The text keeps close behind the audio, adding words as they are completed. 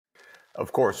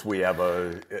Of course, we have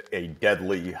a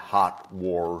deadly hot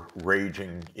war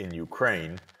raging in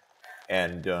Ukraine,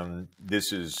 and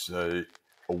this is a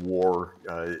war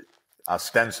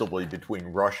ostensibly between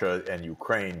Russia and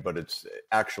Ukraine, but it's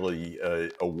actually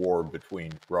a war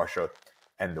between Russia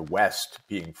and the West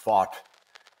being fought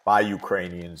by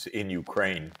Ukrainians in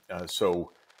Ukraine.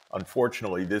 So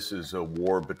unfortunately, this is a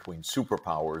war between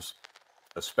superpowers,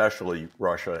 especially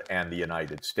Russia and the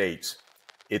United States.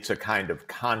 It's a kind of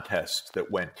contest that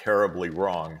went terribly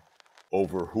wrong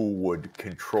over who would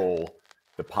control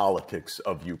the politics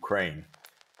of Ukraine.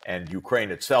 And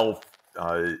Ukraine itself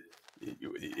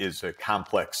is a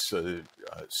complex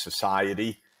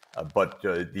society, but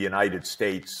the United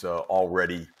States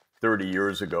already 30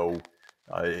 years ago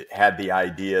had the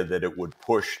idea that it would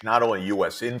push not only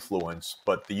U.S. influence,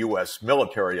 but the U.S.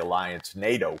 military alliance,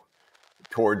 NATO,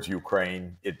 towards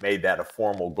Ukraine. It made that a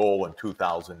formal goal in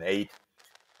 2008.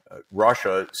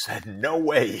 Russia said, no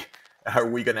way are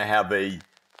we going to have a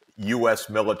U.S.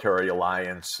 military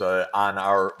alliance on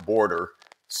our border.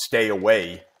 Stay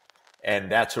away.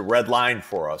 And that's a red line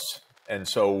for us. And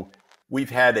so we've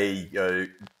had a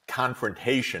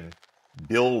confrontation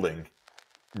building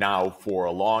now for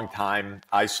a long time.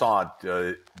 I saw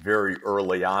it very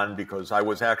early on because I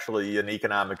was actually an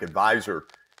economic advisor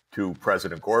to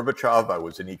President Gorbachev. I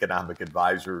was an economic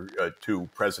advisor to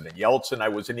President Yeltsin. I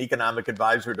was an economic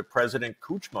advisor to President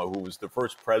Kuchma, who was the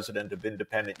first president of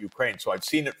independent Ukraine. So I've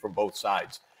seen it from both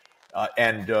sides.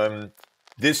 And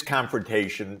this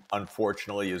confrontation,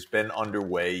 unfortunately, has been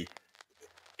underway.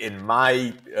 In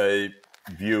my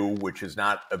view, which is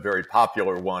not a very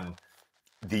popular one,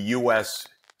 the U.S.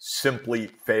 simply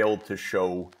failed to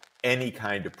show any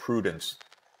kind of prudence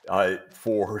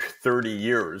for 30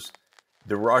 years.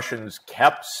 The Russians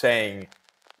kept saying,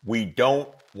 we don't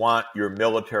want your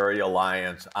military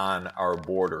alliance on our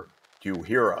border. Do you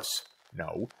hear us?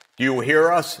 No. Do you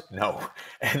hear us? No.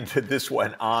 And this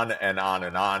went on and on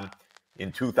and on.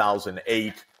 In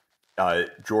 2008,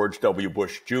 George W.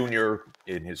 Bush Jr.,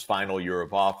 in his final year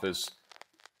of office,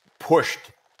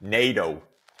 pushed NATO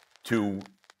to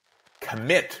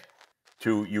commit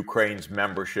to Ukraine's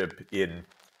membership in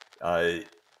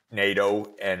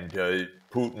NATO, and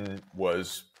Putin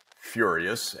was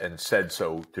furious and said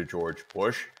so to George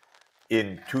Bush.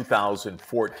 In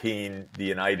 2014, the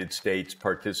United States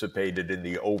participated in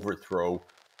the overthrow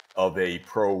of a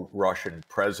pro-Russian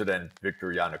president,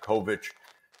 Viktor Yanukovych.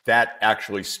 That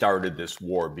actually started this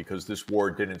war, because this war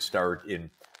didn't start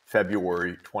in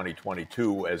February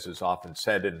 2022, as is often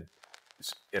said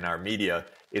in our media.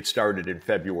 It started in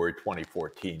February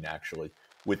 2014, actually,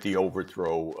 with the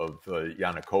overthrow of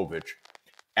Yanukovych.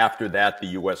 After that, the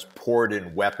U.S. poured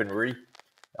in weaponry.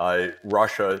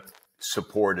 Russia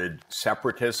supported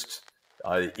separatists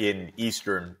in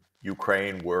eastern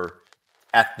Ukraine, where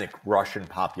ethnic Russian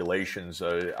populations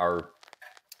are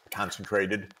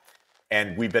concentrated.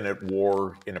 And we've been at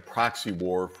war, in a proxy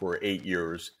war, for 8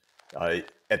 years.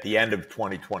 At the end of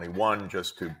 2021,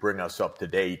 just to bring us up to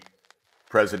date,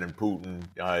 President Putin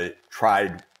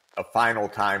tried a final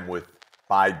time with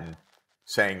Biden,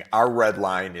 saying, our red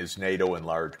line is NATO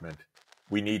enlargement.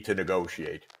 We need to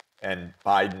negotiate. And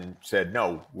Biden said,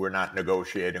 no, we're not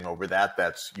negotiating over that.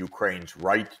 That's Ukraine's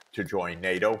right to join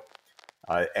NATO.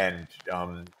 And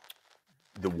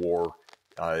the war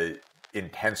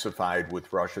intensified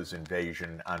with Russia's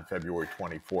invasion on February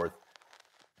 24th,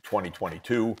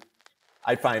 2022.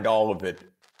 I find all of it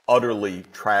utterly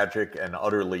tragic and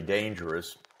utterly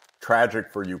dangerous.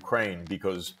 Tragic for Ukraine,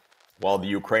 because while the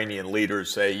Ukrainian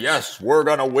leaders say, yes, we're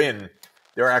going to win,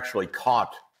 they're actually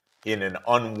caught in an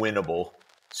unwinnable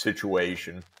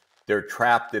situation. They're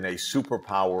trapped in a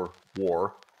superpower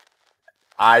war.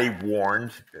 I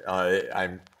warned,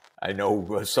 I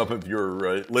know some of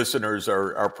your listeners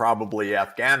are probably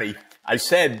Afghani. I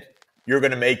said, you're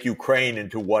going to make Ukraine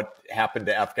into what happened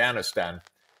to Afghanistan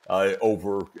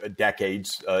over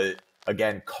decades.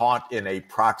 Again, caught in a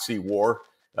proxy war,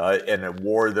 in a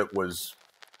war that was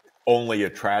only a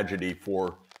tragedy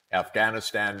for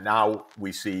Afghanistan. Now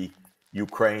we see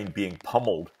Ukraine being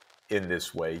pummeled in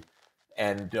this way.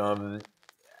 And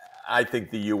I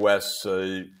think the U.S.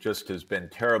 Just has been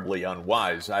terribly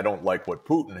unwise. I don't like what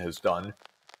Putin has done,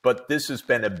 but this has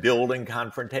been a building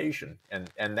confrontation.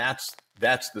 And that's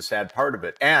the sad part of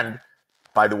it. And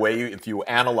by the way, if you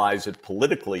analyze it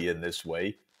politically in this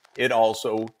way, it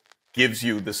also gives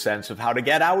you the sense of how to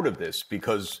get out of this,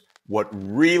 because what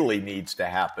really needs to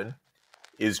happen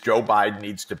is Joe Biden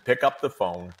needs to pick up the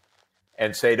phone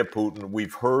and say to Putin,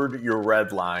 we've heard your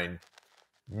red line.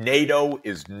 NATO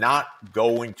is not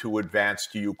going to advance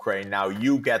to Ukraine. Now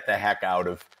you get the heck out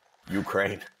of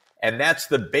Ukraine. And that's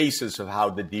the basis of how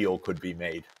the deal could be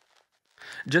made.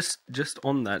 Just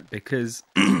on that, because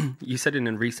you said in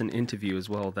a recent interview as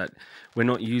well that we're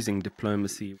not using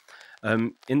diplomacy.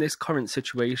 In this current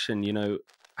situation, you know,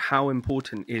 how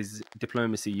important is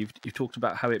diplomacy? You've talked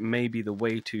about how it may be the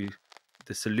way to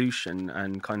the solution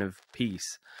and kind of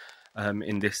peace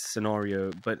in this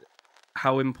scenario, but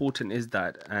how important is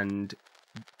that? And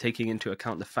taking into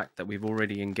account the fact that we've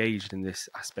already engaged in this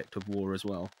aspect of war as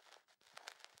well.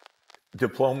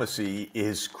 Diplomacy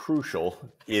is crucial.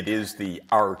 It is the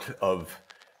art of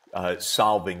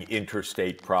solving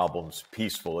interstate problems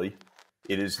peacefully.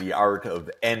 It is the art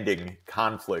of ending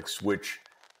conflicts, which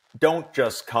don't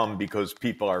just come because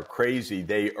people are crazy.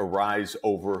 They arise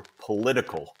over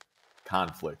political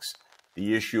conflicts.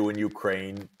 The issue in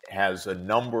Ukraine has a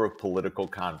number of political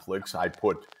conflicts. I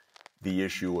put the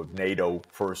issue of NATO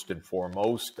first and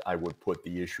foremost. I would put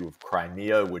the issue of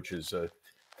Crimea, which is a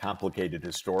complicated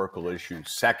historical issue,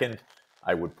 second.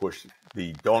 I would push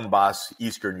the Donbass,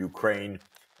 Eastern Ukraine,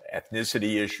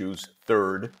 ethnicity issues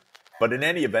third. But in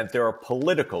any event, there are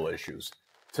political issues.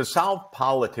 To solve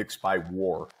politics by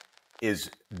war is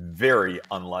very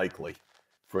unlikely.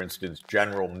 For instance,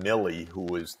 General Milley,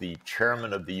 who is the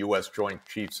chairman of the U.S. Joint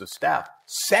Chiefs of Staff,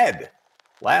 said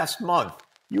last month,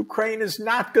 Ukraine is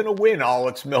not going to win all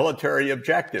its military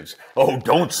objectives. Oh,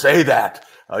 don't say that.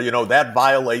 That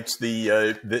violates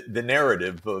the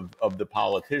narrative of the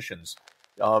politicians.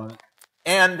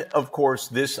 And, of course,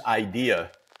 this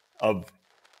idea of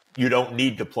you don't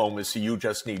need diplomacy, you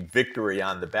just need victory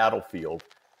on the battlefield.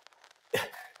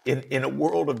 In a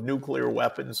world of nuclear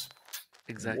weapons,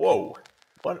 exactly. Whoa,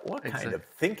 what kind of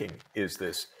thinking is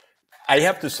this? I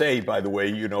have to say, by the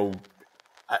way,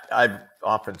 I've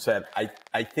often said,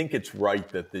 I think it's right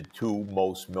that the two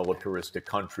most militaristic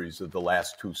countries of the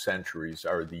last 2 centuries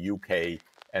are the UK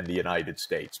and the United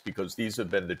States, because these have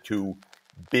been the two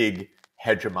big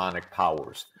hegemonic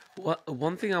powers. Well,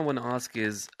 one thing I want to ask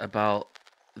is about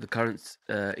the current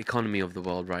economy of the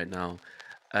world right now.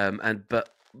 But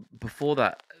before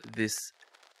that, this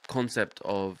concept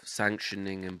of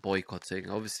sanctioning and boycotting,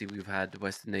 obviously we've had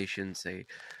Western nations say,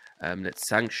 let's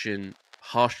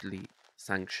harshly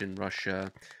sanction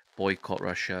Russia, boycott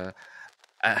Russia,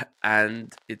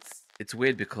 and it's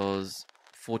weird because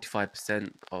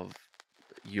 45% of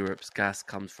Europe's gas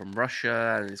comes from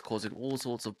Russia and it's causing all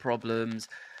sorts of problems,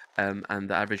 and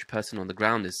the average person on the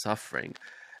ground is suffering.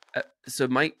 So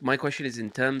my question is, in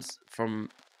terms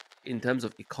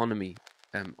of economy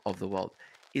of the world,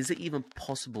 is it even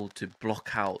possible to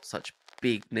block out such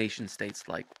big nation states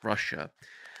like Russia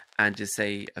and just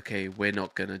say, okay, we're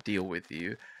not going to deal with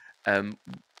you?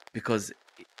 Because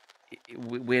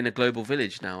we're in a global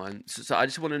village now. And so I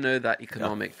just want to know that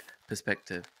economic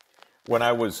perspective. When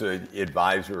I was an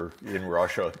advisor in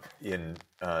Russia in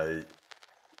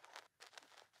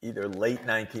either late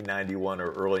 1991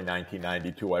 or early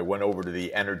 1992, I went over to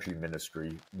the energy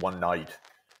ministry one night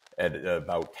at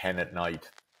about 10 at night.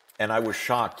 And I was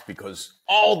shocked because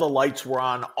all the lights were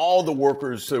on, all the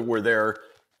workers were there.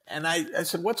 And I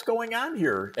said, what's going on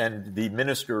here? And the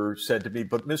minister said to me,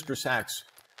 but Mr. Sachs,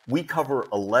 we cover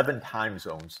 11 time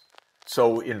zones.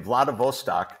 So in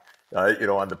Vladivostok,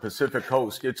 on the Pacific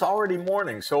coast, it's already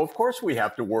morning. So of course we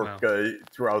have to work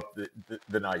throughout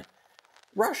the night.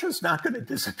 Russia's not going to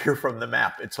disappear from the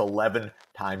map. It's 11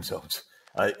 time zones.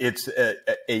 It's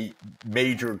a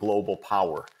major global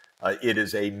power. It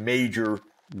is a major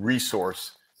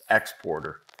resource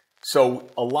exporter. So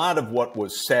a lot of what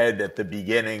was said at the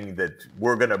beginning, that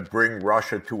we're going to bring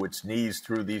Russia to its knees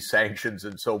through these sanctions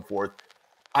and so forth,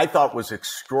 I thought was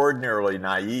extraordinarily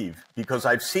naive, because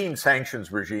I've seen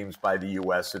sanctions regimes by the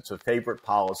U.S. It's a favorite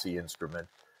policy instrument.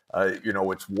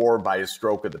 It's war by a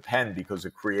stroke of the pen because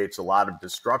it creates a lot of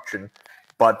destruction,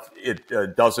 but it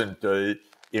doesn't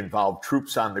involve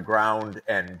troops on the ground,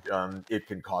 and it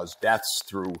can cause deaths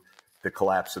through the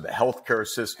collapse of the healthcare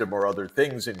system or other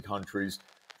things in countries.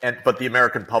 But the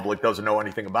American public doesn't know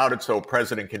anything about it, so a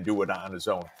president can do it on his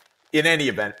own. In any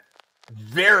event,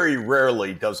 very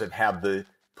rarely does it have the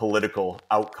political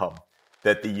outcome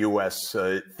that the U.S.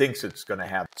 Thinks it's going to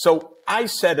have. So I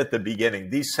said at the beginning,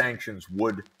 these sanctions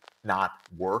would not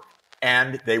work,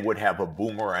 and they would have a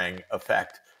boomerang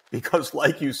effect. Because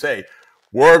like you say,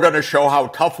 we're going to show how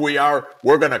tough we are.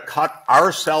 We're going to cut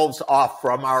ourselves off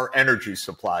from our energy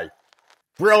supply.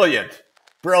 Brilliant.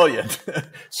 Brilliant.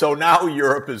 So now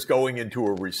Europe is going into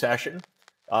a recession.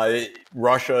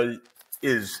 Russia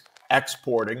is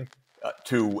exporting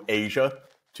to Asia,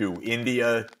 to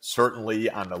India, certainly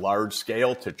on a large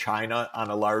scale, to China on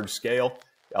a large scale.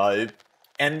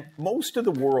 And most of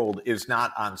the world is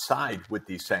not on side with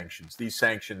these sanctions. These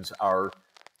sanctions are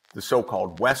the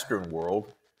so-called Western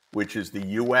world, which is the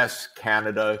US,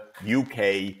 Canada,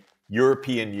 UK,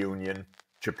 European Union,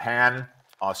 Japan,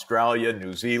 Australia,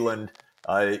 New Zealand,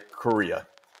 Korea.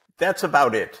 That's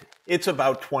about it. It's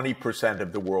about 20%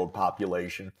 of the world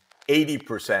population.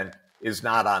 80% is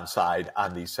not on side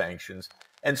on these sanctions.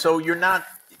 And so you're not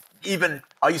even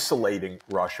isolating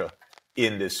Russia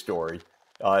in this story.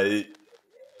 The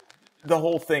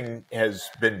whole thing has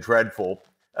been dreadful,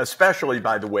 especially,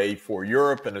 by the way, for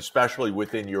Europe, and especially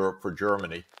within Europe for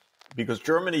Germany, because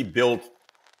Germany built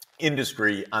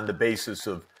industry on the basis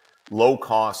of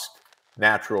low-cost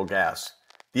natural gas.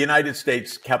 The United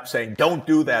States kept saying, don't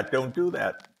do that, don't do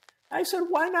that. I said,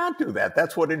 why not do that?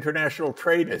 That's what international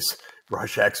trade is.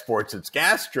 Russia exports its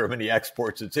gas, Germany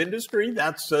exports its industry.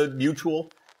 That's a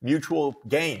mutual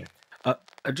gain.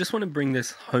 I just want to bring this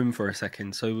home for a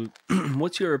second. So,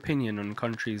 what's your opinion on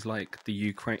countries like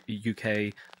the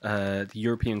UK, the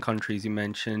European countries you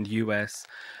mentioned, US,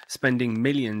 spending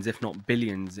millions, if not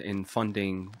billions, in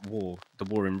funding the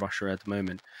war in Russia at the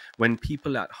moment, when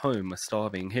people at home are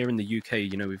starving? Here in the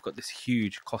UK, we've got this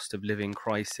huge cost of living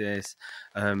crisis.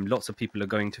 Lots of people are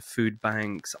going to food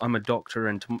banks. I'm a doctor,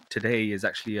 and today is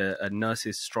actually a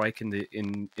nurses' strike in the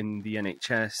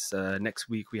NHS. Next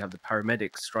week we have the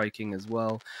paramedics striking as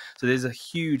well. So there's a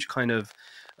huge kind of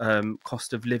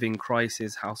cost of living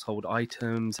crisis. Household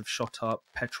items have shot up.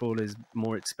 Petrol is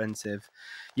more expensive.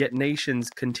 Yet nations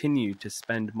continue to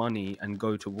spend money and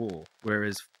go to war,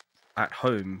 whereas at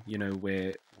home,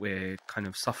 we're kind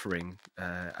of suffering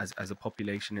as a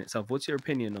population itself. What's your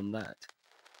opinion on that?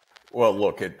 Well,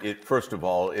 look, first of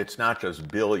all, it's not just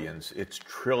billions, it's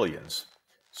trillions.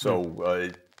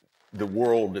 So the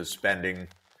world is spending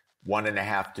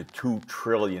 $1.5 to $2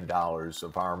 trillion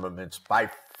of armaments.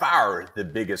 By far, the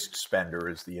biggest spender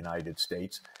is the United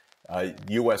States.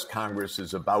 U.S. Congress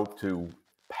is about to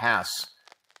pass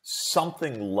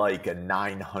something like a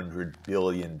 $900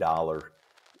 billion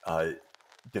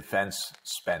defense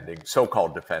spending,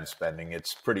 so-called defense spending.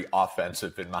 It's pretty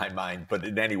offensive in my mind, but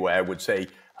in any way, I would say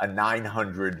a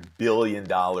 $900 billion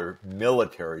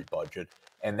military budget.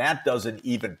 And that doesn't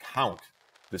even count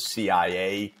the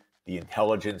CIA, the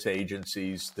intelligence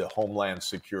agencies, the Homeland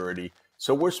Security.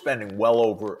 So we're spending well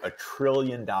over $1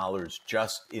 trillion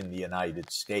just in the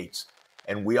United States.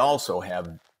 And we also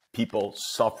have people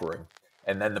suffering.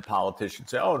 And then the politicians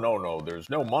say, oh, no, there's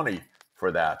no money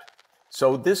for that.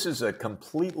 So this is a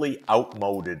completely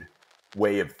outmoded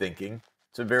way of thinking.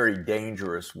 It's a very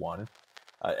dangerous one.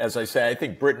 As I say, I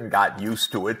think Britain got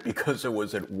used to it because it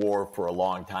was at war for a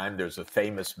long time. There's a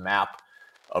famous map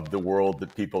of the world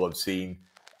that people have seen.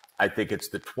 I think it's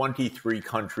the 23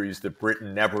 countries that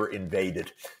Britain never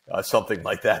invaded, something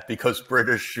like that, because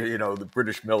the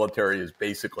British military has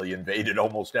basically invaded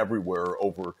almost everywhere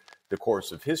over the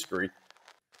course of history.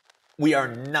 We are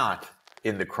not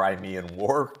in the Crimean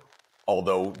War,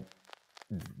 although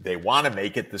they want to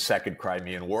make it the Second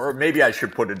Crimean War. Or maybe I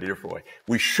should put it a different way.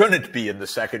 We shouldn't be in the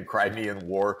Second Crimean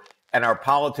War, and our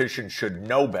politicians should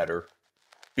know better,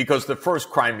 because the First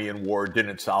Crimean War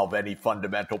didn't solve any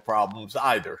fundamental problems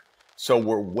either. So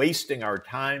we're wasting our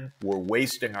time, we're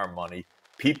wasting our money,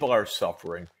 people are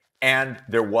suffering, and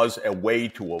there was a way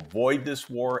to avoid this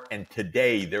war, and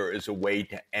today there is a way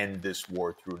to end this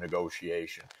war through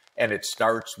negotiation. And it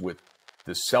starts with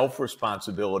the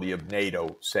self-responsibility of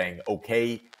NATO saying,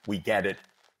 okay, we get it.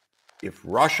 If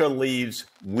Russia leaves,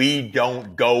 we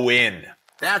don't go in.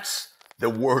 That's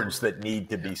the words that need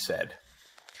to be said.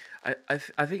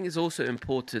 I think it's also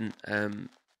important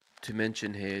to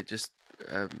mention here, just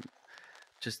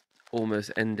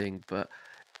almost ending, but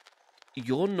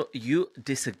you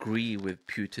disagree with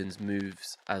Putin's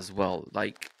moves as well.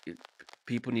 Like,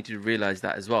 people need to realize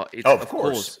that as well. Of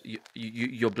course.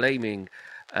 You're blaming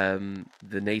the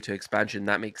NATO expansion.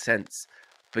 That makes sense,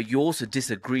 but you also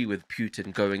disagree with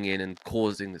Putin going in and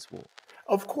causing this war.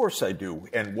 Of course I do.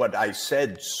 And what I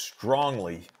said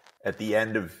strongly at the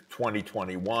end of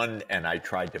 2021, and I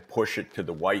tried to push it to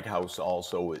the White House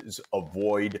also, is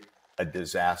avoid a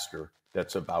disaster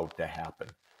that's about to happen.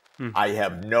 I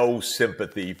have no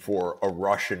sympathy for a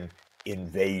Russian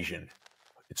invasion.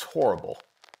 It's horrible.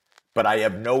 But I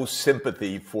have no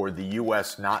sympathy for the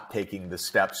U.S. not taking the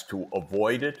steps to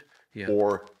avoid it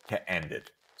or to end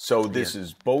it. So this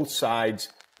is both sides.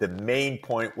 The main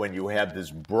point when you have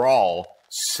this brawl,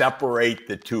 separate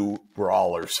the two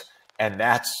brawlers. And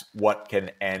that's what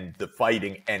can end the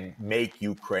fighting and make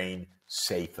Ukraine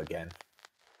safe again.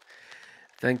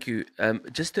 Thank you.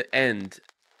 Just to end,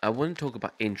 I want to talk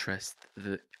about interest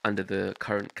under the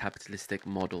current capitalistic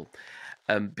model,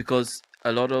 because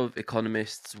a lot of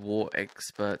economists, war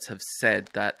experts have said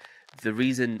that the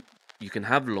reason you can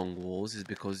have long wars is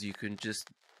because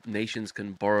nations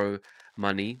can borrow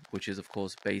money, which is of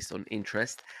course based on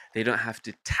interest. They don't have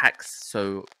to tax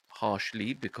so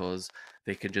harshly because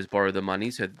they can just borrow the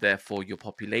money, so therefore your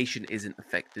population isn't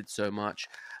affected so much.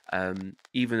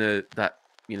 Even though that,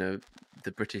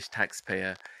 the British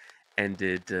taxpayer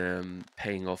ended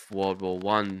paying off World War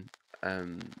One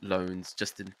loans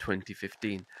just in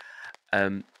 2015.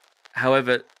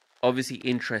 However, obviously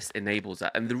interest enables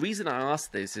that. And the reason I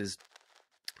ask this is,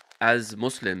 as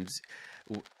Muslims,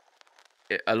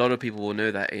 a lot of people will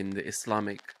know that in the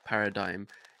Islamic paradigm,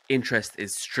 interest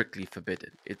is strictly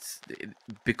forbidden.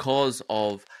 Because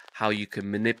of how you can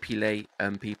manipulate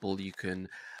people, you can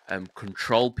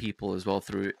control people as well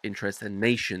through interest, and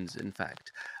nations, in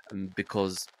fact,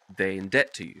 because they're in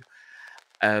debt to you.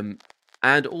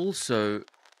 And also,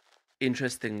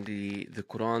 interestingly, the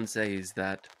Quran says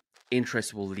that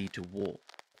interest will lead to war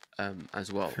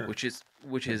as well, which is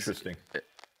Interesting.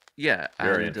 Yeah,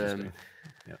 Very interesting.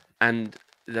 Yeah. and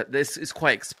that this is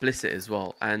quite explicit as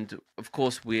well. And of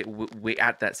course, we're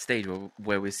at that stage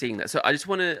where we're seeing that. So I just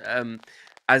want to,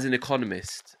 as an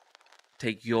economist,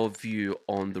 take your view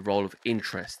on the role of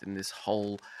interest in this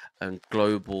whole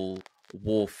global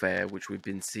warfare, which we've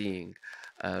been seeing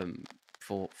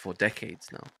for decades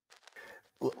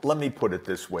now. Let me put it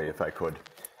this way, if I could.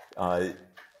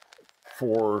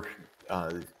 For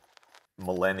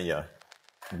millennia,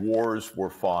 wars were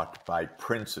fought by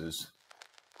princes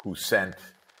who sent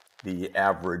the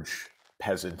average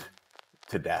peasant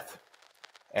to death.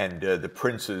 And the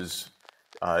princes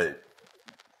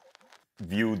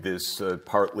viewed this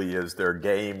partly as their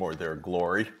game or their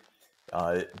glory,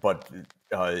 but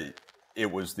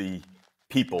it was the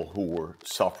people who were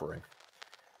suffering.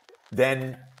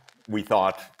 Then we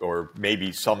thought, or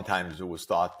maybe sometimes it was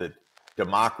thought, that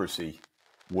democracy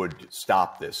would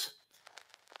stop this.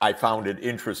 I found it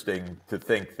interesting to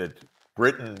think that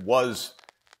Britain was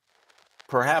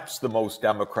perhaps the most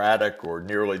democratic, or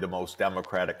nearly the most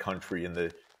democratic country in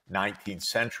the 19th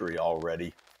century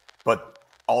already, but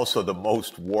also the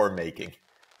most war-making,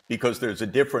 because there's a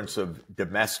difference of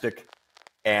domestic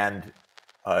and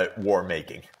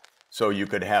war-making. So you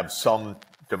could have some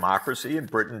democracy, and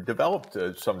Britain developed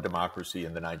some democracy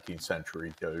in the 19th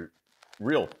century,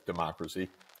 real democracy,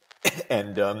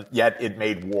 and yet it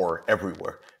made war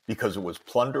everywhere because it was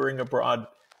plundering abroad,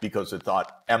 because it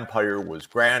thought empire was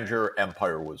grandeur,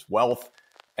 empire was wealth,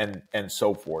 and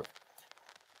so forth.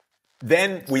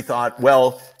 Then we thought,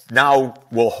 well, now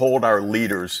we'll hold our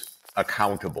leaders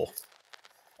accountable.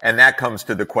 And that comes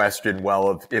to the question,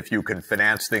 well, if you can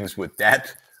finance things with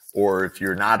debt, or if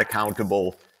you're not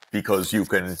accountable because you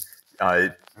can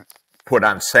put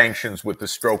on sanctions with the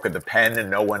stroke of the pen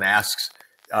and no one asks,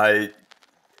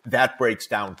 that breaks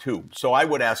down too. So I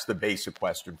would ask the basic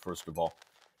question, first of all.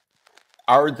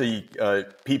 Are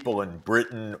the people in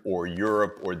Britain or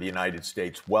Europe or the United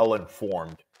States well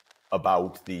informed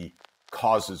about the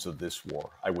causes of this war?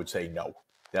 I would say no.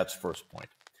 That's first point.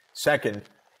 Second,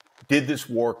 did this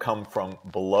war come from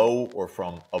below or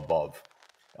from above?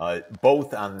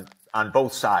 Both on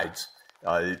both sides,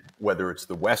 whether it's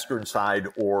the Western side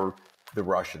or the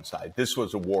Russian side. This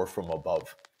was a war from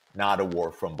above, not a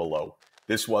war from below.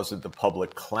 This wasn't the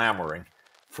public clamoring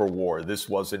for war. This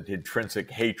wasn't intrinsic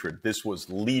hatred. This was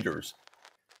leaders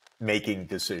making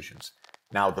decisions.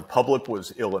 Now, the public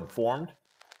was ill-informed.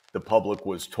 The public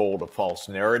was told a false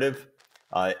narrative,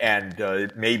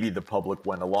 and maybe the public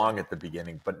went along at the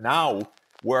beginning. But now,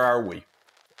 where are we?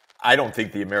 I don't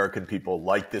think the American people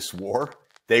like this war.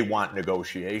 They want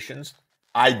negotiations.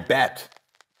 I bet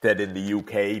that in the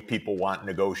UK, people want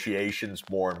negotiations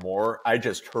more and more. I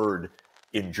just heard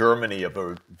in Germany of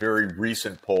a very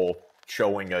recent poll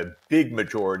showing a big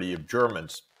majority of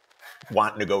Germans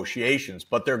want negotiations,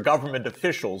 but their government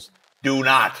officials do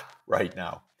not right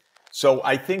now. So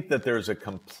I think that there's a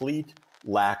complete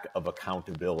lack of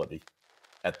accountability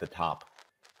at the top.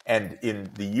 And in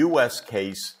the US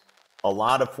case, a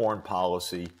lot of foreign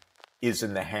policy is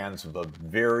in the hands of a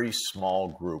very small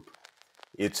group.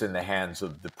 It's in the hands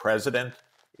of the president.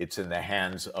 It's in the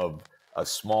hands of a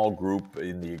small group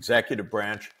in the executive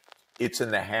branch. It's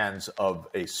in the hands of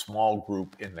a small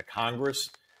group in the Congress.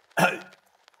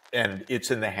 And it's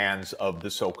in the hands of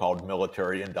the so-called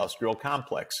military-industrial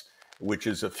complex, which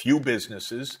is a few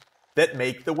businesses that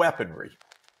make the weaponry.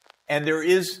 And there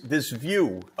is this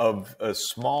view of a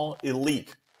small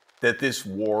elite that this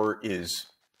war is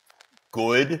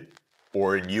good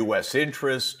or in U.S.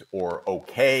 interest or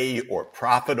okay or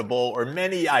profitable or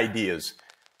many ideas.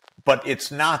 But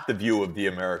it's not the view of the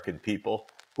American people,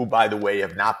 who, by the way,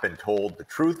 have not been told the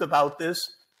truth about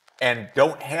this and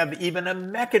don't have even a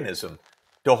mechanism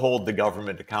to hold the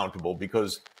government accountable,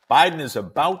 because Biden is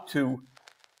about to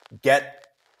get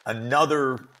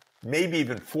another maybe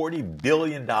even $40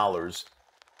 billion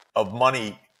of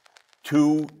money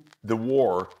to the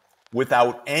war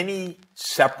without any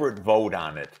separate vote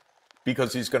on it,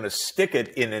 because he's going to stick it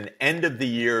in an end of the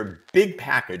year big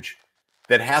package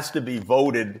that has to be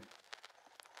voted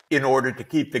in order to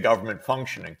keep the government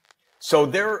functioning. So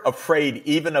they're afraid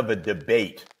even of a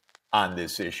debate on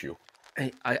this issue.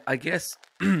 I guess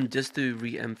just to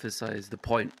re-emphasize the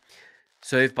point,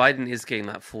 so if Biden is getting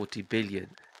that 40 billion,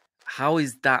 how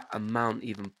is that amount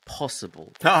even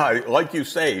possible? Like you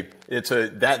say, it's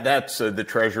that's the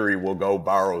Treasury will go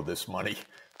borrow this money,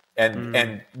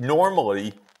 and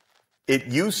normally it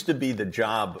used to be the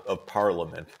job of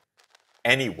Parliament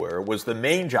anywhere, was the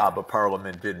main job of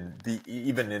Parliament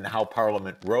even in how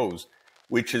Parliament rose,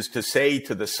 which is to say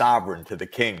to the sovereign, to the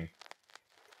king,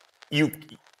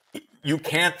 you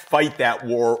can't fight that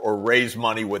war or raise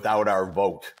money without our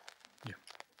vote. Yeah.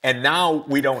 And now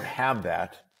we don't have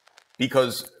that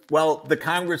because, well, the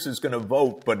Congress is going to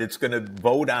vote, but it's going to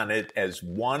vote on it as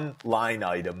one line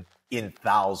item in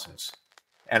thousands.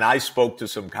 And I spoke to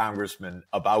some congressmen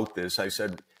about this. I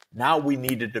said, now we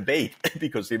need a debate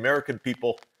because the American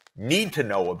people need to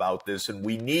know about this, and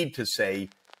we need to say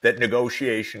that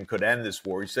negotiation could end this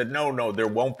war. He said, no, there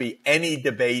won't be any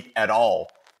debate at all,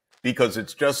 because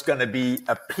it's just going to be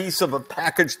a piece of a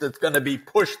package that's going to be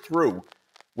pushed through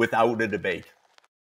without a debate.